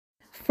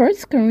1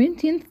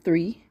 Corinthians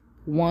 3,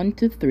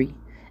 1-3.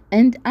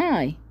 And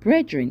I,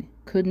 brethren,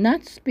 could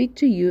not speak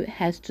to you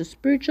as to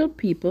spiritual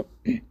people,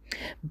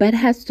 but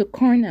as to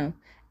carnal,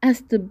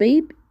 as to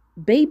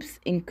babes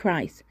in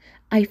Christ.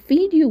 I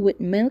feed you with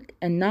milk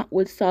and not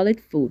with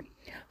solid food.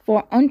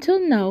 For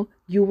until now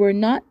you were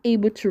not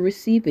able to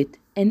receive it,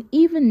 and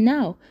even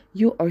now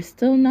you are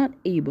still not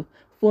able,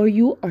 for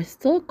you are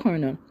still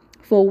carnal.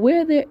 For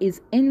where there is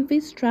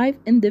envy, strife,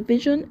 and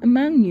division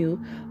among you,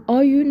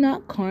 are you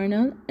not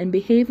carnal and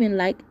behaving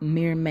like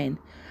mere men?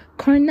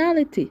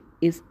 Carnality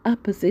is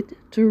opposite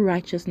to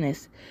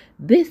righteousness.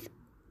 This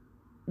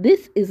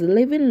is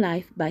living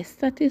life by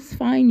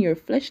satisfying your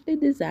fleshly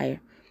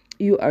desire.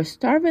 You are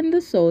starving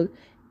the soul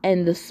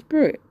and the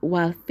spirit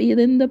while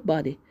feeding the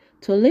body.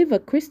 To live a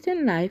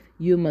Christian life,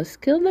 you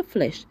must kill the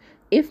flesh.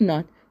 If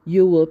not,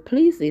 you will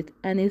please it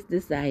and its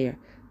desire.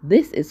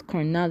 This is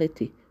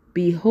carnality.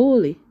 Be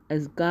holy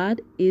as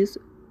God is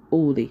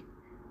holy.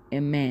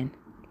 Amen.